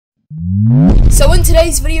So in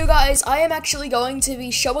today's video, guys, I am actually going to be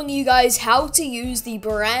showing you guys how to use the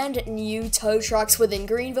brand new tow trucks within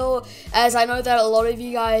Greenville, as I know that a lot of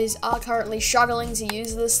you guys are currently struggling to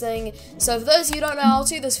use this thing. So for those of you who don't know how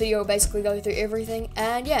to, this video will basically go through everything,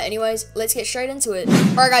 and yeah, anyways, let's get straight into it.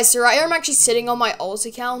 Alright guys, so right here I'm actually sitting on my alt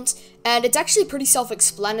account, and it's actually pretty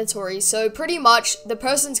self-explanatory. So pretty much the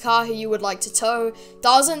person's car who you would like to tow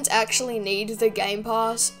doesn't actually need the game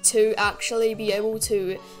pass to actually be able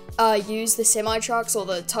to use the semi-trucks or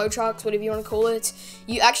the tow trucks, whatever you want to call it.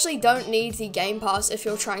 You actually don't need the game pass if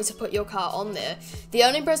you're trying to put your car on there. The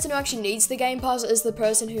only person who actually needs the game pass is the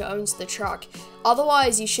person who owns the truck.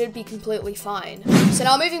 Otherwise, you should be completely fine. So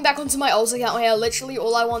now moving back onto my alt account here, literally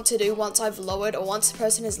all I want to do once I've lowered, or once the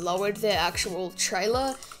person has lowered their actual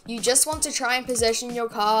trailer, you just want to try and position your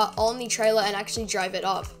car on the trailer and actually drive it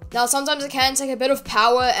up. Now, sometimes it can take a bit of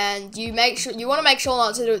power, and you want to make sure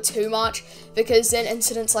not to do it too much, because then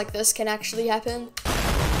incidents like this can actually happen.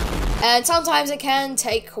 And sometimes it can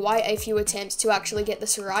take quite a few attempts to actually get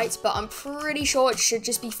this right, but I'm pretty sure it should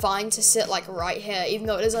just be fine to sit like right here, even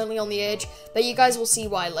though it is only on the edge, but you guys will see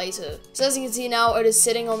why later. So as you can see now, it is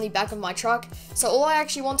sitting on the back of my truck. So all I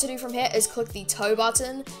actually want to do from here is click the tow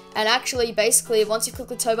button, and actually basically once you click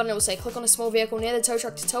the tow button, it will say click on a small vehicle near the tow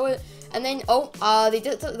truck to tow it, and then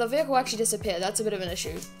the vehicle actually disappeared. That's a bit of an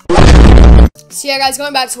issue. So yeah guys,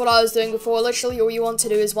 going back to what I was doing before, literally all you want to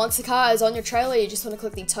do is once the car is on your trailer, you just want to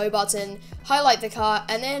click the tow button, highlight the car,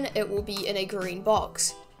 and then it will be in a green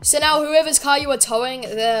box. So now whoever's car you are towing,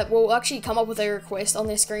 will actually come up with a request on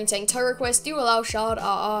their screen saying tow request, do allow Shard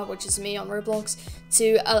RR, which is me on Roblox,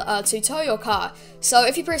 to tow your car. So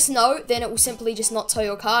if you press no, then it will simply just not tow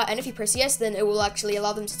your car, and if you press yes, then it will actually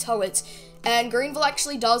allow them to tow it. And Greenville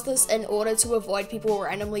actually does this in order to avoid people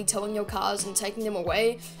randomly towing your cars and taking them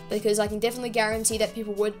away, because I can definitely guarantee that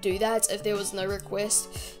people would do that if there was no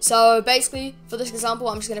request. So basically, for this example,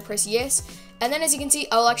 I'm just going to press yes, and then as you can see,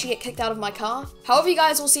 I'll actually get kicked out of my car. However, you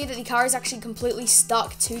guys will see that the car is actually completely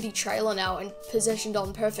stuck to the trailer now and positioned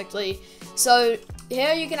on perfectly. So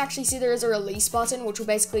here you can actually see there is a release button, which will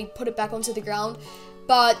basically put it back onto the ground.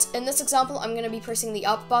 But in this example, I'm going to be pressing the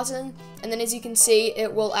up button, and then as you can see,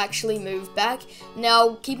 it will actually move back.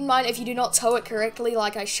 Now, keep in mind, if you do not tow it correctly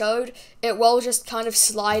like I showed, it will just kind of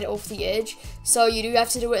slide off the edge. So you do have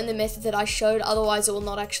to do it in the method that I showed, otherwise it will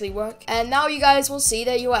not actually work. And now you guys will see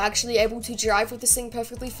that you are actually able to drive with this thing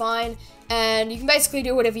perfectly fine, and you can basically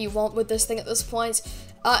do whatever you want with this thing at this point.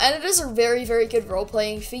 And it is a very, very good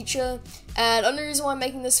role-playing feature, and the only reason why I'm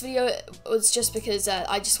making this video was just because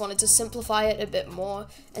I just wanted to simplify it a bit more,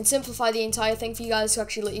 and simplify the entire thing for you guys to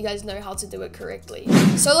actually let you guys know how to do it correctly.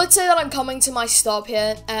 So let's say that I'm coming to my stop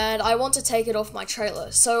here, and I want to take it off my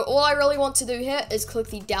trailer. So all I really want to do here is click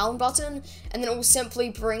the down button, and then it will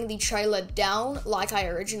simply bring the trailer down like I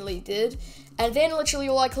originally did, and then literally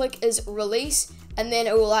all I click is release, and then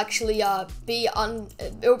it will actually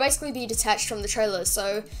it will basically be detached from the trailer.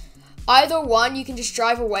 So either one, you can just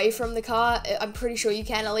drive away from the car. I'm pretty sure you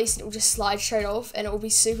can, at least it will just slide straight off and it will be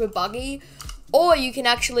super buggy. Or you can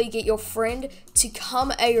actually get your friend to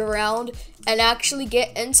come around and actually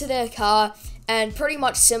get into their car and pretty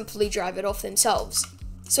much simply drive it off themselves.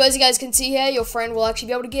 So as you guys can see here, your friend will actually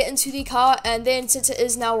be able to get into the car, and then since it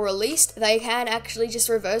is now released, they can actually just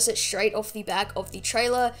reverse it straight off the back of the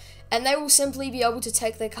trailer, and they will simply be able to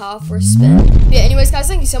take their car for a spin. But yeah, anyways guys,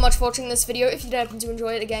 thank you so much for watching this video. If you did happen to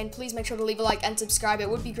enjoy it, again, please make sure to leave a like and subscribe. It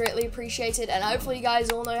would be greatly appreciated, and hopefully you guys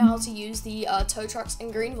all know how to use the tow trucks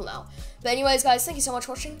in Greenville now. But anyways guys, thank you so much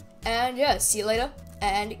for watching, and yeah, see you later,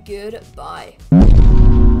 and goodbye.